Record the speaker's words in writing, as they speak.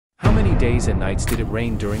days and nights did it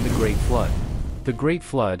rain during the Great Flood. The Great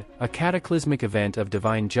Flood, a cataclysmic event of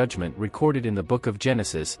divine judgment recorded in the book of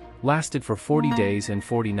Genesis, lasted for 40 days and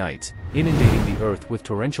 40 nights, inundating the earth with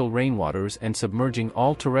torrential rainwaters and submerging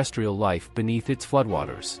all terrestrial life beneath its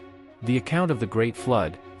floodwaters. The account of the Great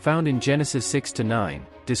Flood, found in Genesis 6-9,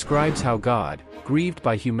 describes how God, grieved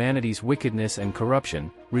by humanity's wickedness and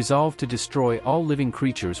corruption, resolved to destroy all living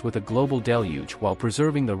creatures with a global deluge while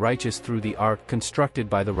preserving the righteous through the ark constructed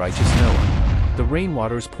by the righteous Noah. The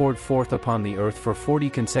rainwaters poured forth upon the earth for 40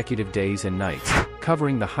 consecutive days and nights,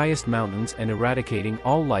 covering the highest mountains and eradicating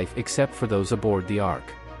all life except for those aboard the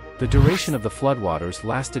ark. The duration of the floodwaters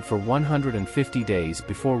lasted for 150 days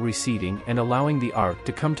before receding and allowing the ark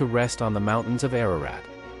to come to rest on the mountains of Ararat.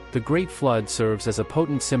 The Great Flood serves as a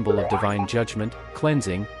potent symbol of divine judgment,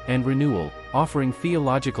 cleansing, and renewal, offering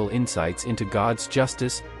theological insights into God's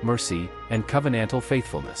justice, mercy, and covenantal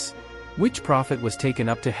faithfulness. Which prophet was taken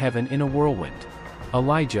up to heaven in a whirlwind?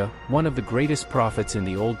 Elijah, one of the greatest prophets in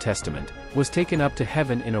the Old Testament, was taken up to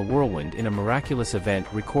heaven in a whirlwind in a miraculous event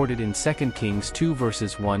recorded in 2 Kings 2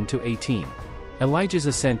 verses 1-18. Elijah's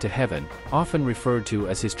ascent to heaven, often referred to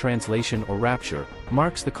as his translation or rapture,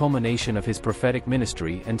 marks the culmination of his prophetic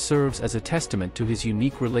ministry and serves as a testament to his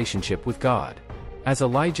unique relationship with God. As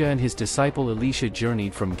Elijah and his disciple Elisha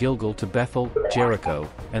journeyed from Gilgal to Bethel, Jericho,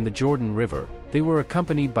 and the Jordan River, they were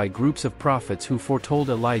accompanied by groups of prophets who foretold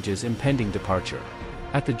Elijah's impending departure.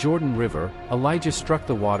 At the Jordan River, Elijah struck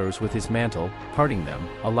the waters with his mantle, parting them,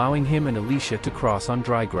 allowing him and Elisha to cross on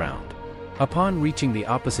dry ground. Upon reaching the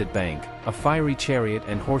opposite bank, a fiery chariot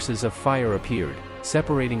and horses of fire appeared,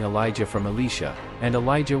 separating Elijah from Elisha, and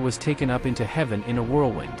Elijah was taken up into heaven in a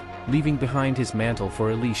whirlwind, leaving behind his mantle for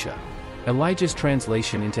Elisha. Elijah's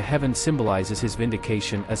translation into heaven symbolizes his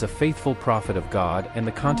vindication as a faithful prophet of God and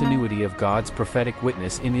the continuity of God's prophetic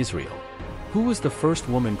witness in Israel. Who was the first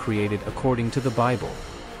woman created according to the Bible?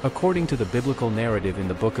 According to the biblical narrative in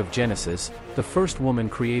the book of Genesis, the first woman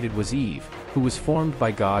created was Eve, who was formed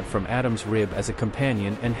by God from Adam's rib as a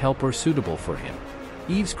companion and helper suitable for him.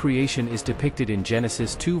 Eve's creation is depicted in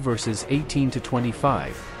Genesis 2 verses 18-25,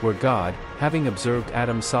 where God, having observed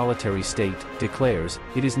Adam's solitary state, declares,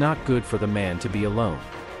 "It is not good for the man to be alone.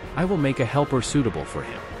 I will make a helper suitable for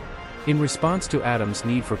him." In response to Adam's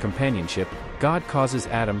need for companionship, God causes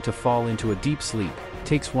Adam to fall into a deep sleep,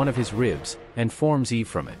 takes one of his ribs, and forms Eve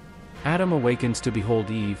from it. Adam awakens to behold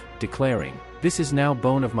Eve, declaring, "This is now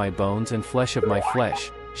bone of my bones and flesh of my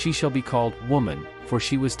flesh, she shall be called woman, for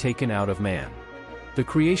she was taken out of man." The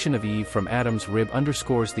creation of Eve from Adam's rib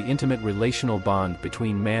underscores the intimate relational bond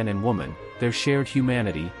between man and woman, their shared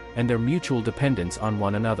humanity, and their mutual dependence on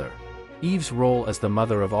one another. Eve's role as the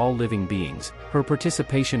mother of all living beings, her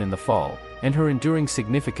participation in the fall, and her enduring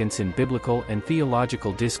significance in biblical and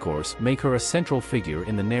theological discourse make her a central figure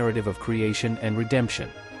in the narrative of creation and redemption.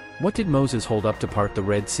 What did Moses hold up to part the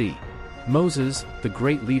Red Sea? Moses, the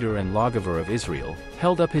great leader and lawgiver of Israel,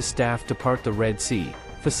 held up his staff to part the Red Sea,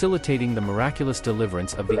 facilitating the miraculous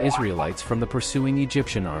deliverance of the Israelites from the pursuing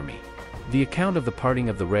Egyptian army. The account of the parting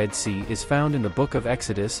of the Red Sea is found in the book of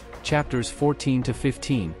Exodus, chapters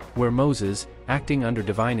 14-15, where Moses, acting under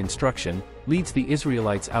divine instruction, leads the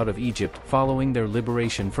Israelites out of Egypt following their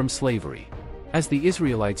liberation from slavery. As the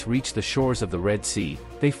Israelites reach the shores of the Red Sea,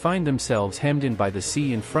 they find themselves hemmed in by the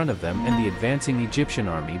sea in front of them and the advancing Egyptian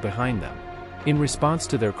army behind them. In response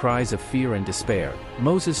to their cries of fear and despair,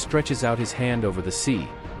 Moses stretches out his hand over the sea,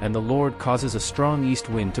 and the Lord causes a strong east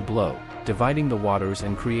wind to blow, dividing the waters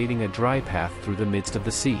and creating a dry path through the midst of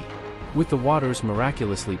the sea. With the waters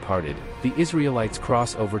miraculously parted, the Israelites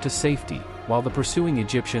cross over to safety, while the pursuing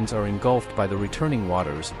Egyptians are engulfed by the returning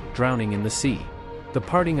waters, drowning in the sea. The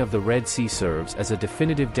parting of the Red Sea serves as a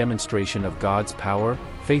definitive demonstration of God's power,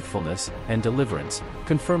 faithfulness, and deliverance,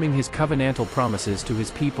 confirming his covenantal promises to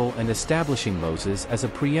his people and establishing Moses as a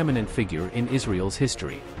preeminent figure in Israel's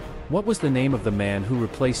history. What was the name of the man who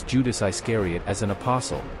replaced Judas Iscariot as an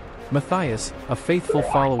apostle? Matthias, a faithful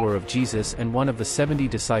follower of Jesus and one of the 70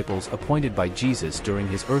 disciples appointed by Jesus during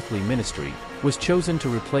his earthly ministry, was chosen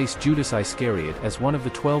to replace Judas Iscariot as one of the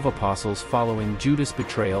 12 apostles following Judas'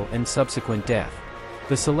 betrayal and subsequent death.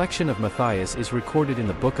 The selection of Matthias is recorded in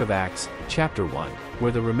the book of Acts, chapter 1,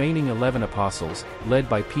 where the remaining 11 apostles, led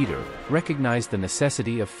by Peter, recognized the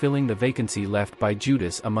necessity of filling the vacancy left by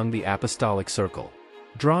Judas among the apostolic circle.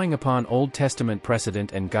 Drawing upon Old Testament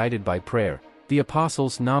precedent and guided by prayer, the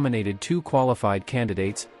apostles nominated two qualified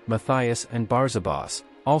candidates, Matthias and Barsabas,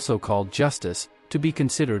 also called Justus, to be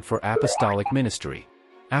considered for apostolic ministry.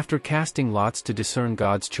 After casting lots to discern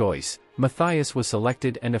God's choice, Matthias was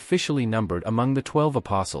selected and officially numbered among the 12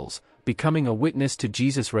 apostles, becoming a witness to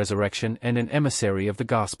Jesus' resurrection and an emissary of the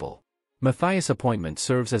gospel. Matthias' appointment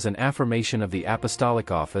serves as an affirmation of the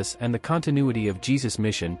apostolic office and the continuity of Jesus'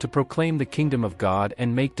 mission to proclaim the kingdom of God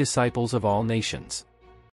and make disciples of all nations.